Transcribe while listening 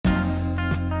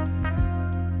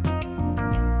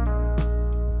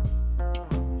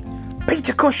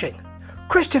Peter Cushing,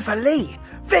 Christopher Lee,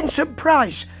 Vincent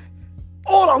Price,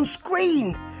 all on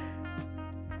screen,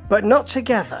 but not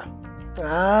together.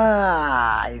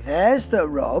 There's the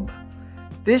rub.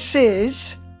 This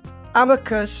is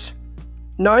Amicus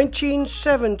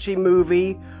 1970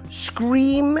 movie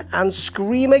Scream and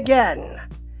Scream Again.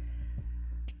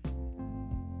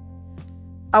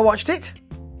 I watched it.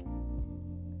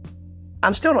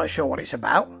 I'm still not sure what it's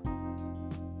about,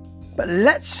 but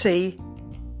let's see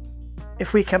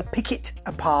if we can pick it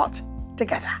apart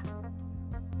together.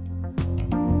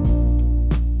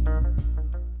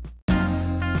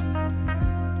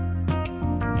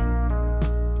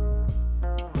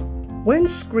 When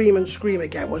Scream and Scream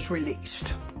Again was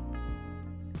released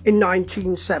in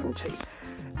 1970,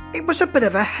 it was a bit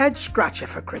of a head-scratcher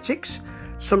for critics.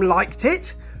 Some liked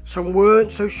it, some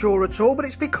weren't so sure at all, but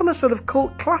it's become a sort of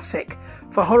cult classic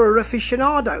for horror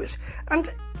aficionados.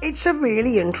 And it's a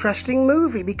really interesting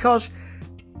movie because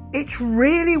it's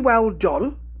really well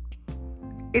done.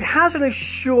 It has an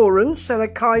assurance and a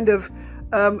kind of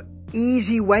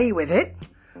easy way with it.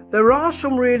 There are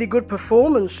some really good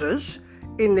performances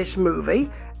in this movie,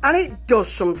 and it does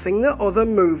something that other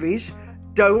movies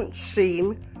don't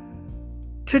seem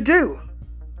to do.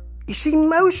 You see,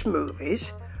 most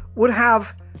movies would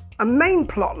have a main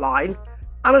plot line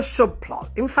and a subplot.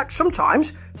 In fact,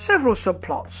 sometimes several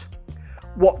subplots.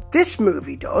 What this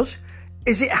movie does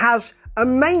is it has a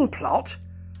main plot,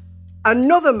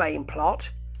 another main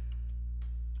plot,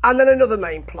 and then another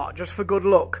main plot, just for good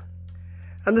luck.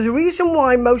 And the reason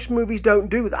why most movies don't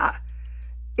do that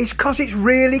is because it's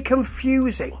really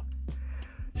confusing.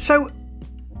 So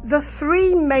the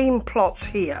three main plots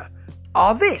here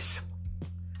are this,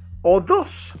 or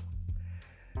thus.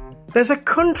 There's a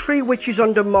country which is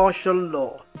under martial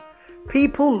law.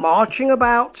 People marching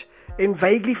about in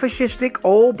vaguely fascistic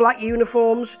all-black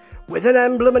uniforms with an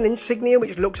emblem and insignia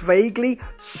which looks vaguely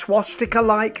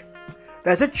swastika-like.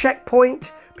 There's a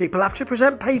checkpoint. People have to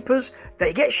present papers.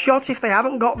 They get shot if they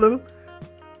haven't got them.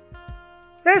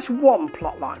 There's one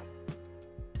plot line.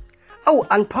 Oh,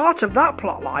 and part of that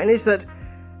plot line is that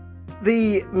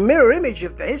the mirror image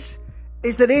of this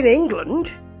is that in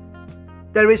England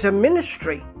there is a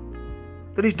ministry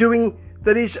that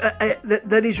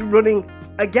is running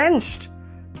against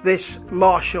this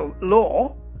martial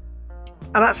law,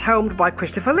 and that's helmed by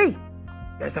Christopher Lee.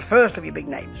 There's the first of your big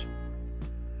names.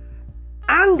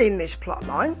 And in this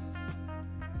plotline,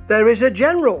 there is a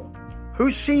general who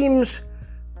seems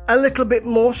a little bit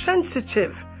more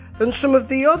sensitive than some of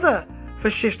the other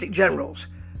fascistic generals,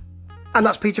 and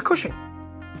that's Peter Cushing.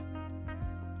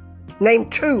 Name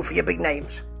two for your big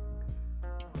names.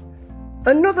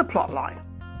 Another plot line,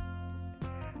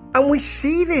 and we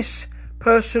see this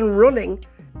person running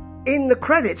in the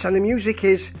credits, and the music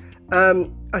is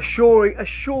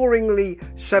assuringly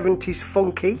 70s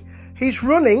funky. He's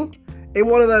running in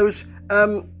one of those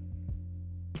early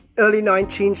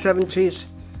 1970s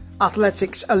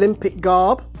athletics Olympic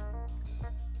garb,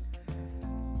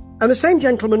 and the same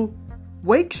gentleman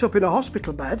wakes up in a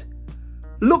hospital bed,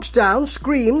 looks down,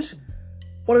 screams,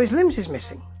 one of his limbs is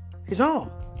missing, his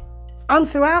arm. And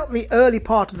throughout the early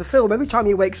part of the film, every time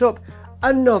he wakes up,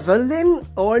 another limb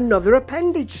or another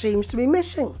appendage seems to be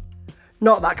missing.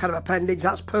 Not that kind of appendage,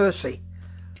 that's Percy.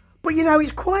 But you know,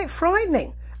 it's quite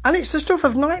frightening. And it's the stuff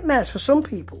of nightmares for some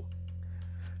people.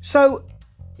 So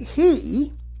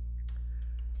he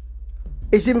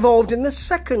is involved in the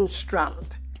second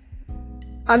strand.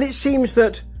 And it seems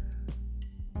that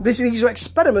these are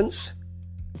experiments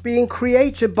being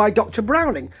created by Dr.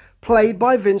 Browning, played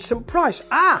by Vincent Price.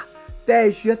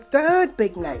 There's your third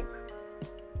big name.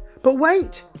 But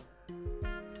wait,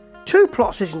 two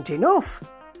plots isn't enough.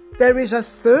 There is a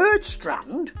third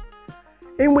strand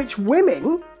in which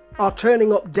women are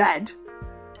turning up dead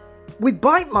with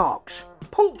bite marks,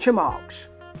 puncture marks.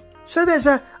 So there's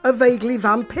a vaguely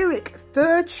vampiric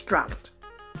third strand.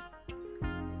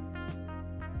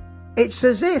 It's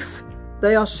as if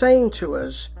they are saying to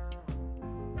us,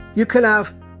 you can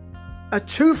have a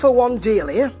 2-for-1 deal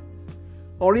here,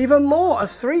 or even more, a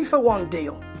 3-for-1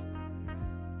 deal.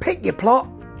 Pick your plot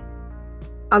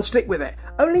and stick with it.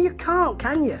 Only you can't,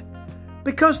 can you?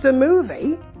 Because the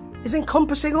movie is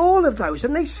encompassing all of those,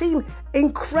 and they seem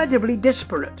incredibly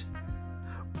disparate.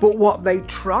 But what they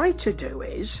try to do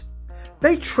is,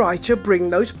 they try to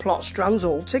bring those plot strands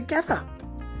all together.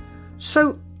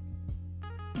 So,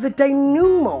 the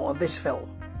denouement of this film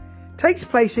takes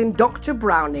place in Dr.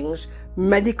 Browning's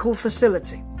medical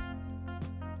facility.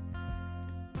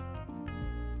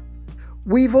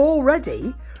 We've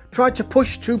already tried to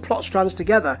push two plot strands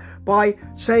together by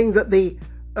saying that the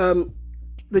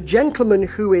gentleman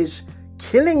who is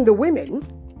killing the women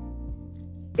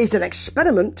is an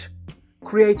experiment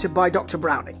created by Dr.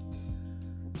 Browning.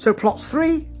 So plots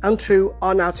 3 and 2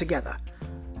 are now together.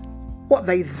 What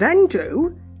they then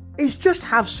do is just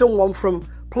have someone from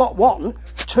plot 1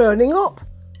 turning up.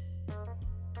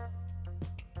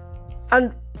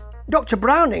 And Dr.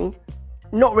 Browning,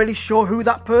 not really sure who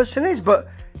that person is, but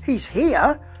he's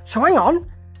here, so hang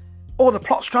on, all the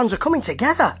plot strands are coming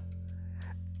together.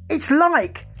 It's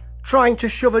like trying to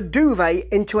shove a duvet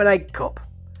into an egg cup.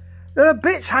 There are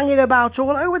bits hanging about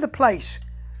all over the place.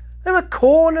 There are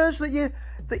corners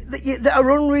that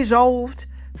are unresolved.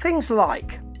 Things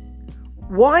like,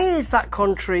 why is that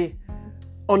country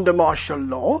under martial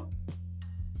law?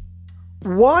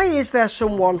 Why is there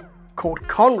someone called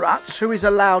Conrats who is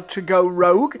allowed to go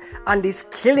rogue and is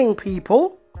killing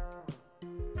people?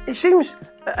 It seems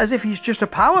as if he's just a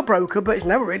power broker, but it's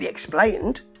never really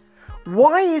explained.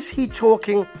 Why is he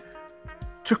talking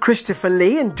to Christopher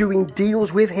Lee and doing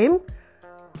deals with him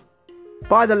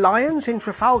by the lions in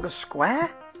Trafalgar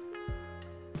Square?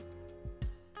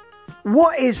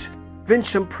 What is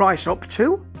Vincent Price up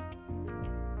to?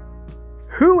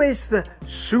 Who is the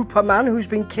Superman who's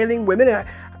been killing women?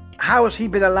 How has he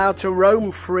been allowed to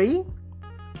roam free?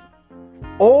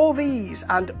 All these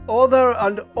and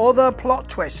other plot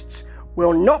twists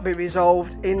will not be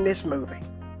resolved in this movie.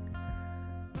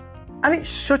 And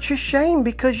it's such a shame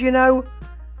because, you know,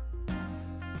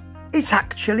 it's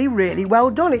actually really well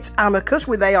done. It's Amicus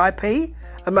with AIP,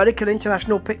 American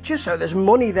International Pictures, so there's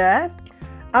money there.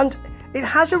 And it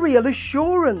has a real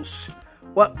assurance.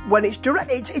 Well, when it's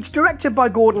directed by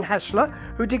Gordon Hessler,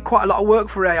 who did quite a lot of work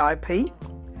for AIP.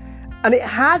 And it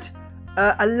had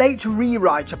a late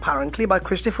rewrite, apparently, by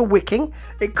Christopher Wicking.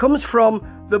 It comes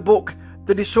from the book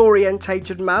The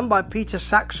Disorientated Man by Peter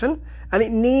Saxon, and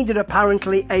it needed,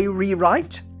 apparently, a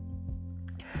rewrite.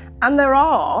 And there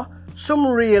are some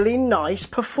really nice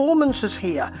performances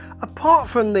here. Apart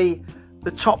from the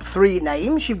top 3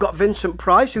 names, you've got Vincent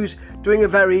Price, who's doing a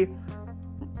very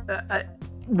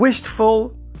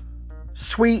wistful,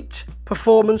 sweet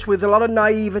performance with a lot of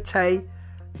naivete.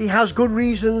 He has good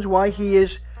reasons why he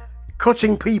is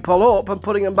cutting people up and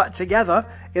putting them back together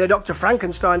in a Dr.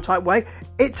 Frankenstein type way.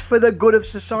 It's for the good of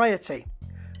society.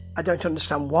 I don't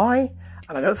understand why,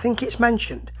 and I don't think it's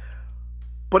mentioned.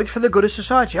 But it's for the good of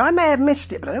society. I may have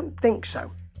missed it, but I don't think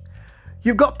so.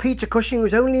 You've got Peter Cushing,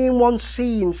 who's only in one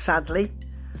scene, sadly,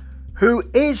 who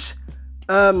is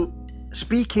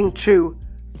speaking to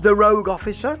the rogue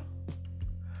officer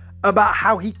about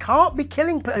how he can't be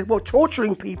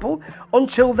torturing people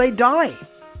until they die.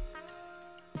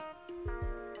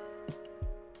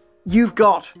 You've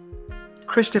got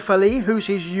Christopher Lee, who's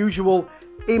his usual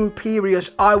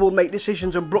imperious, I will make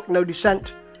decisions and brook no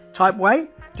dissent type way.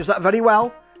 Does that very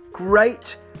well.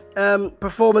 Great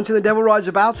performance in The Devil Rides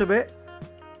About a bit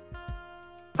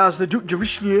as the Duc de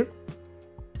Richelieu.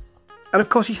 And of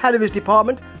course he's head of his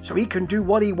department, so he can do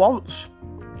what he wants.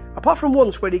 Apart from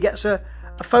once where he gets a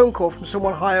phone call from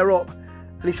someone higher up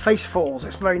and his face falls.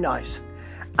 It's very nice.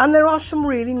 And there are some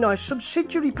really nice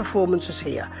subsidiary performances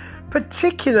here,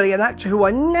 particularly an actor who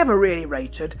I never really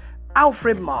rated,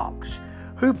 Alfred Marks,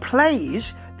 who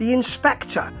plays the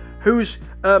inspector who's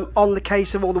on the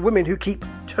case of all the women who keep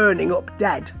turning up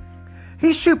dead.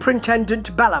 He's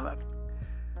Superintendent Bellover,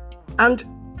 and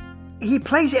he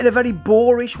plays it in a very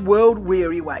boorish,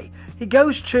 world-weary way. He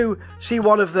goes to see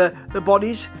one of the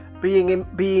bodies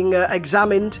being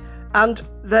examined, and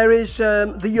there is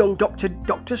the young Dr.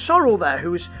 Sorrell there,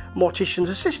 who's mortician's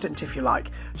assistant, if you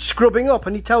like, scrubbing up,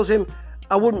 and he tells him,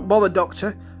 I wouldn't bother,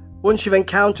 doctor. Once you've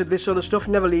encountered this sort of stuff,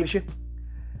 it never leaves you.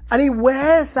 And he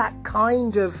wears that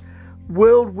kind of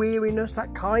world weariness,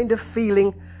 that kind of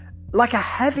feeling like a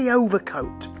heavy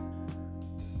overcoat.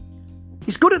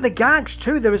 He's good at the gags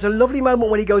too. There is a lovely moment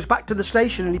when he goes back to the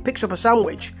station and he picks up a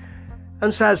sandwich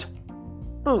and says,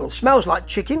 it smells like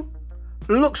chicken,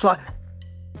 looks like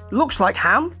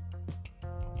ham,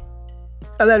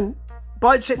 and then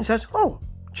bites it and says, oh,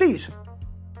 cheese.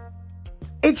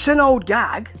 It's an old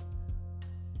gag,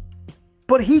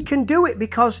 but he can do it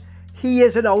because he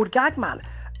is an old gag man.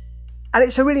 And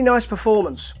it's a really nice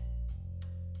performance.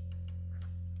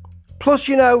 Plus,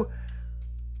 you know,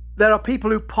 there are people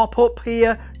who pop up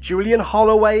here. Julian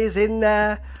Holloway is in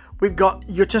there. We've got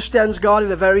Jutta Stensgaard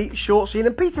in a very short scene.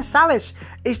 And Peter Sallis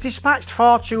is dispatched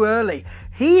far too early.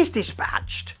 He is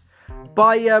dispatched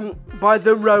by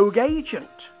the rogue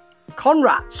agent,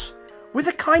 Conrats, with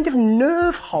a kind of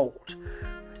nerve hold.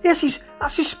 Yes,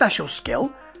 that's his special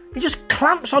skill. He just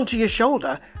clamps onto your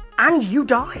shoulder and you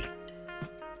die.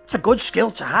 It's a good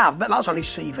skill to have, but that's on his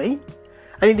CV.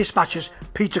 And he dispatches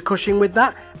Peter Cushing with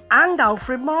that, and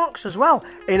Alfred Marks as well,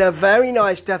 in a very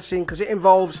nice death scene, because it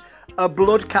involves a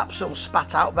blood capsule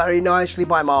spat out very nicely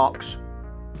by Marks.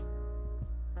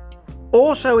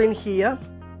 Also in here,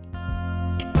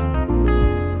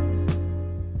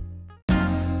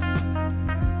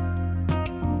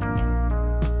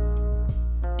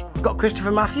 got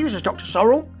Christopher Matthews as Dr.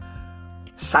 Sorrel,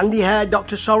 sandy-haired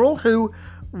Dr. Sorrel, who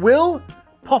will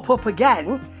pop up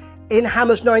again in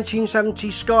Hammer's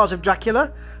 1970 Scars of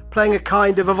Dracula, playing a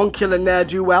kind of avuncular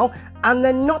ne'er-do-well, and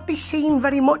then not be seen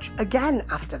very much again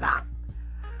after that.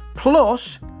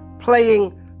 Plus,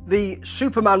 playing the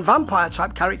Superman vampire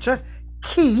type character,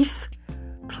 Keith.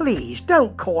 Please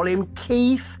don't call him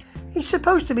Keith. He's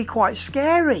supposed to be quite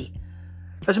scary.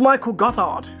 As Michael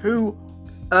Gothard, who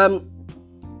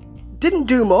didn't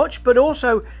do much, but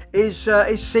also is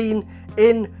seen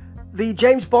in the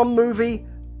James Bond movie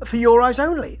For Your Eyes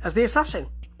Only as the assassin,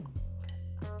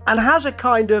 and has a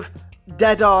kind of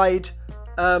dead-eyed,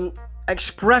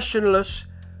 expressionless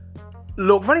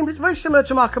look, very similar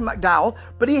to Malcolm McDowell,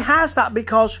 but he has that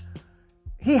because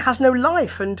he has no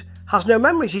life and has no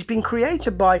memories. He's been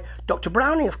created by Dr.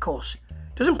 Browning, of course.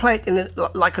 Doesn't play it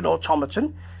like an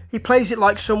automaton. He plays it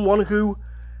like someone who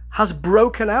has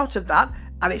broken out of that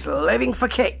and is living for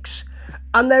kicks.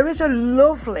 And there is a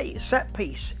lovely set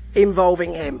piece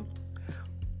involving him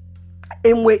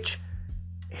in which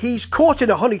he's caught in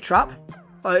a honey trap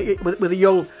with a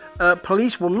young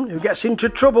policewoman who gets into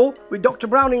trouble with Dr.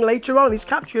 Browning later on. He's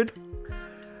captured.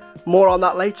 More on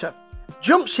that later.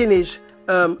 Jumps in his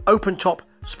open-top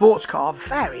sports car,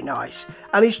 very nice,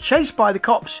 and he's chased by the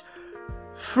cops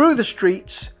through the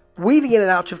streets, weaving in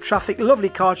and out of traffic. Lovely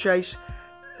car chase.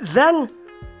 Then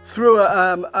through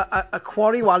a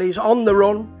quarry while he's on the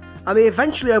run, and they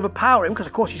eventually overpower him because,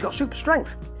 of course, he's got super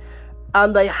strength,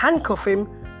 and they handcuff him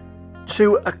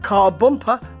to a car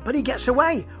bumper, but he gets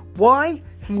away. Why?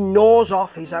 He gnaws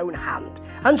off his own hand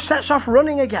and sets off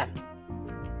running again.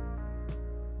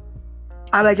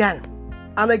 And again,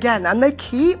 and again, and they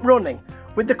keep running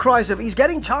with the cries of, he's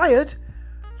getting tired.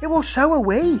 Yeah, well, so are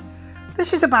we.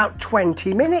 This is about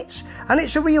 20 minutes, and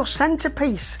it's a real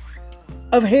centrepiece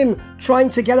of him trying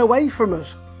to get away from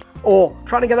us, or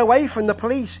trying to get away from the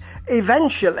police.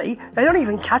 Eventually, they don't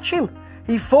even catch him.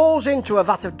 He falls into a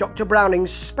vat of Dr.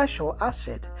 Browning's special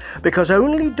acid, because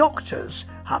only doctors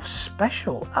have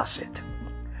special acid.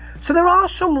 So there are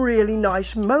some really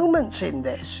nice moments in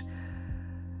this,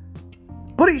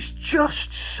 but it's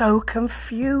just so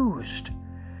confused.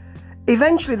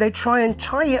 Eventually they try and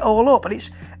tie it all up, and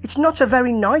it's not a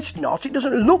very nice knot. It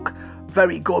doesn't look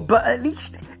very good, but at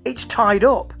least it's tied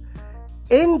up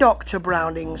in Dr.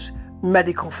 Browning's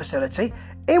medical facility,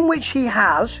 in which he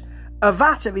has a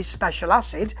vat of his special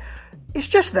acid. It's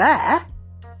just there,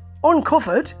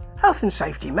 uncovered. Health and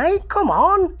safety, mate, come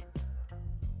on.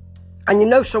 And you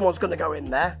know someone's going to go in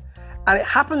there, and it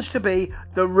happens to be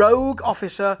the rogue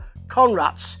officer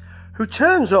Conratz, who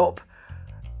turns up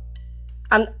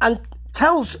and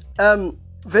tells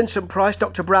Vincent Price,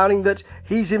 Dr. Browning, that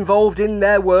he's involved in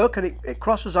their work, and it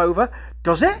crosses over.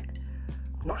 Does it?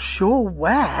 Not sure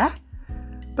where,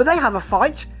 but they have a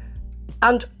fight,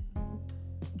 and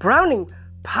Browning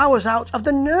powers out of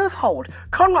the nerve hold.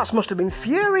 Conratz must have been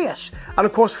furious, and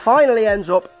of course finally ends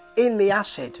up in the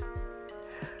acid,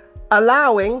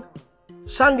 allowing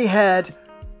sandy-haired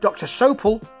Dr.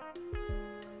 Sopel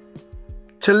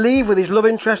to leave with his love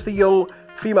interest, the young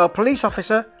female police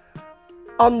officer.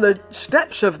 On the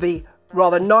steps of the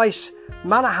rather nice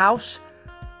manor house,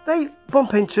 they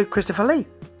bump into Christopher Lee.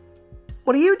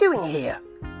 What are you doing here?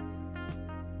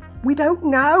 We don't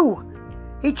know.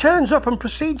 He turns up and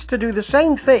proceeds to do the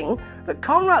same thing that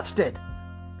Conratz did.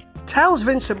 Tells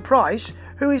Vincent Price,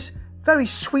 who is very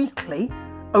sweetly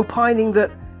opining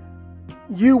that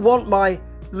you want my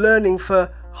learning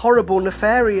for horrible,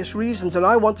 nefarious reasons, and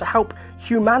I want to help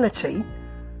humanity.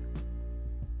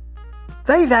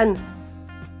 They then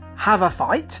have a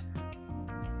fight,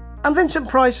 and Vincent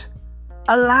Price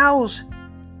allows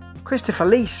Christopher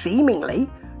Lee, seemingly,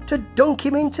 to dunk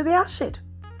him into the acid.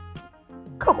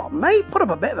 Come on, mate, put up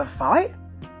a bit of a fight.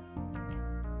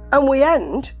 And we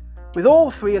end with all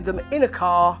three of them in a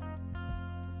car,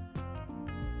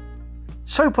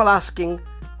 Sopel asking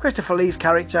Christopher Lee's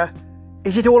character,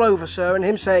 "Is it all over, sir?" And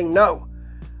him saying, "No,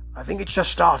 I think it's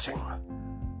just starting."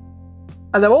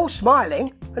 And they're all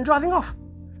smiling and driving off.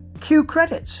 Cue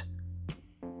credits.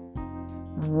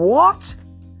 What?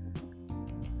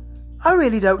 I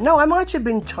really don't know. I might have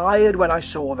been tired when I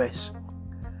saw this.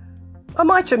 I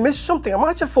might have missed something. I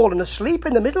might have fallen asleep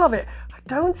in the middle of it. I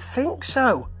don't think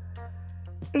so.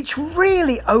 It's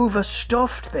really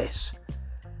overstuffed, this.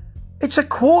 It's a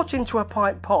quart into a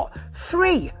pint pot,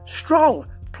 3 strong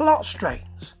plot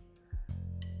strains,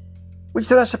 which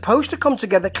then are supposed to come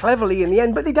together cleverly in the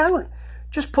end, but they don't.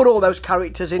 Just put all those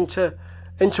characters into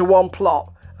one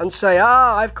plot and say,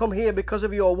 I've come here because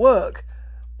of your work.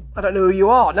 I don't know who you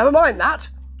are. Never mind that.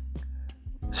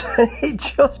 It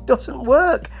just doesn't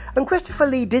work. And Christopher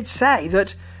Lee did say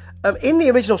that in the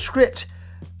original script,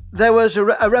 there was a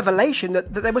revelation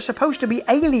that they were supposed to be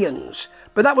aliens,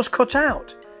 but that was cut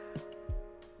out.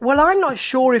 Well, I'm not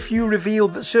sure if you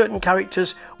revealed that certain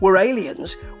characters were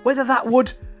aliens, whether that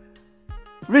would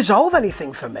resolve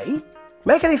anything for me,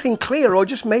 make anything clear, or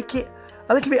just make it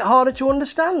a little bit harder to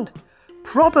understand.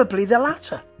 Probably the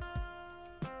latter.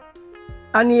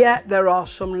 And yet there are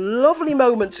some lovely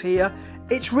moments here.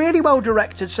 It's really well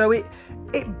directed, so it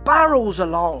barrels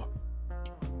along.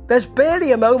 There's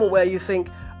barely a moment where you think,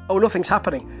 oh, nothing's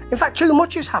happening. In fact, too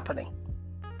much is happening.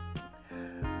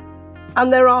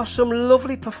 And there are some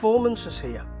lovely performances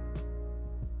here.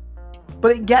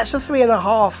 But it gets a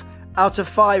 3.5 out of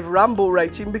 5 Ramble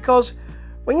rating because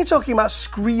when you're talking about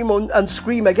scream and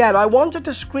scream again, I wanted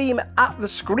to scream at the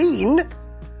screen.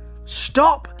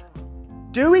 Stop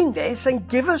doing this and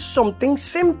give us something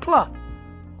simpler.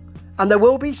 And there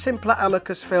will be simpler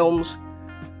Amicus films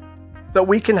that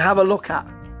we can have a look at.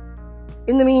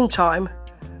 In the meantime,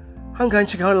 I'm going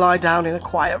to go and lie down in a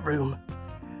quiet room.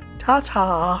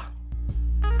 Ta-ta.